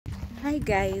Hi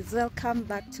guys, welcome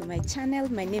back to my channel.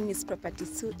 My name is Property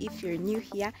Sue if you're new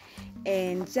here,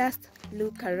 and just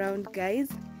look around guys.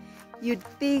 You'd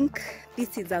think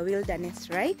this is a wilderness,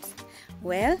 right?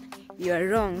 Well, you're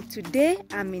wrong. Today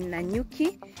I'm in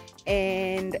Nanyuki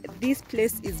and this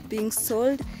place is being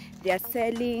sold. They are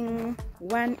selling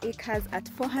 1 acre at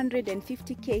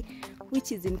 450k,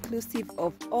 which is inclusive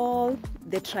of all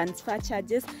the transfer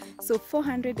charges. So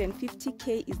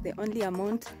 450k is the only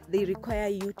amount they require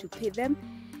you to pay them.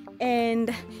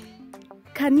 And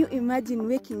can you imagine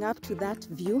waking up to that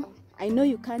view? I know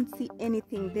you can't see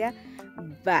anything there,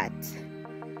 but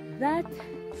that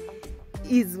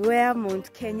is where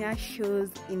Mount Kenya shows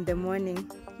in the morning.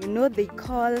 You know, they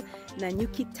call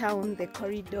Nanyuki town the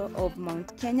corridor of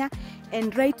Mount Kenya,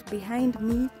 and right behind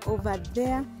me over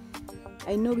there,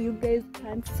 I know you guys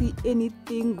can't see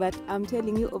anything, but I'm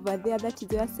telling you, over there, that is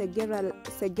where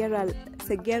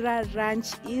Segera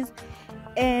Ranch is.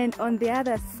 And on the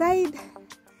other side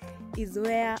is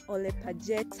where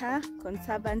Olepajeta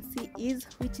Conservancy is,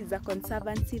 which is a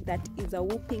conservancy that is a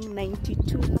whopping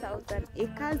 92,000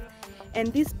 acres.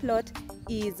 And this plot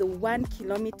is 1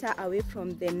 kilometer away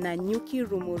from the Nanyuki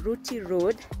Rumuruti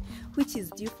road, which is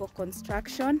due for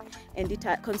construction, and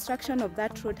construction of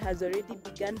that road has already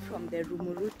begun from the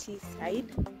Rumuruti side.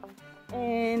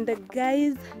 And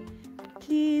guys,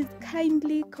 please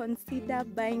kindly consider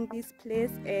buying this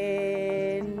place,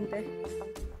 and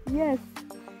yes,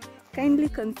 kindly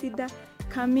consider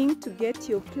coming to get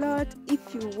your plot.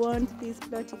 If you want this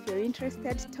plot, if you're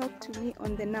interested, talk to me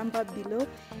on the number below.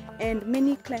 And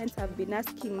many clients have been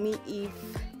asking me if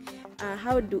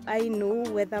how do I know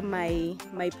whether my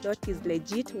plot is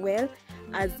legit? Well,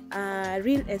 as a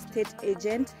real estate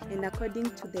agent, and according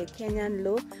to the Kenyan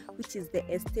law, which is the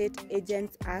Estate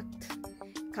Agents Act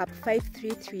Cap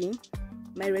 533,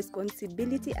 my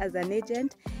responsibility as an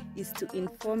agent is to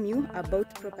inform you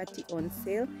about property on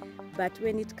sale. But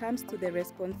when it comes to the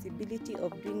responsibility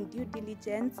of doing due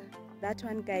diligence, that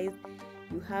one, guys,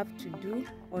 you have to do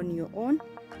on your own.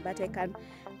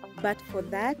 But for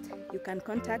that, you can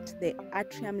contact the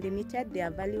Atrium Limited. They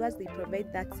are valuers, they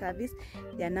provide that service.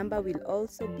 Their number will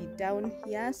also be down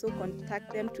here, so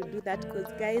contact them to do that.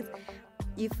 Because guys,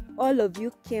 if all of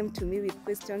you came to me with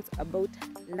questions about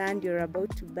land you're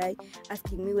about to buy,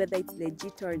 asking me whether it's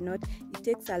legit or not, it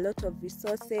takes a lot of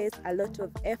resources, a lot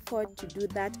of effort to do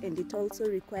that, and it also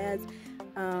requires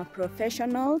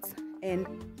professionals. And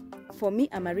for me,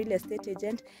 I'm a real estate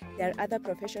agent. There are other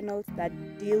professionals that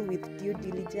deal with due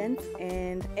diligence,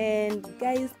 and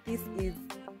guys,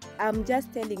 I'm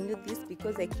just telling you this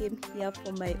because I came here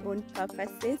for my own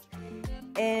purposes.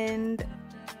 And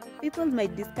people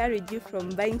might discourage you from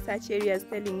buying such areas,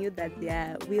 telling you that they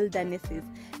are wildernesses.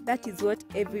 That is what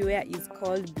everywhere is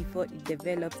called before it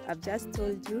develops. I've just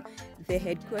told you the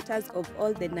headquarters of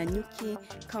all the Nanyuki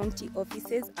county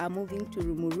offices are moving to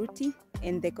Rumuruti,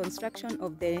 and the construction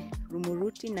of the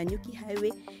Rumuruti Nanyuki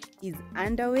highway is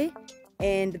underway.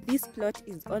 And this plot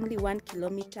is only 1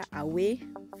 kilometer away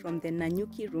from the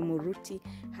Nanyuki Rumuruti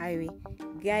highway.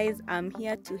 Guys, I'm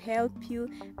here to help you.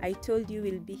 I told you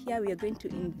we'll be here. We are going to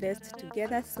invest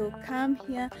together. So come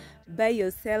here, buy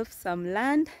yourself some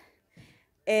land.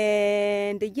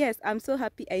 And yes, I'm so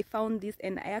happy I found this,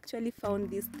 and I actually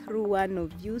found this through one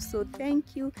of you. So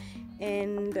thank you.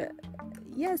 And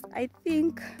yes, I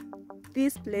think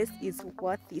this place is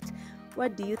worth it.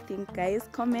 What do you think, guys?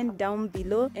 Comment down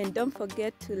below, and don't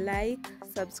forget to like,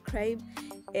 subscribe,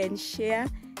 and share.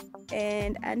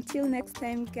 And until next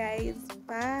time, guys,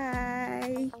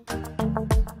 bye.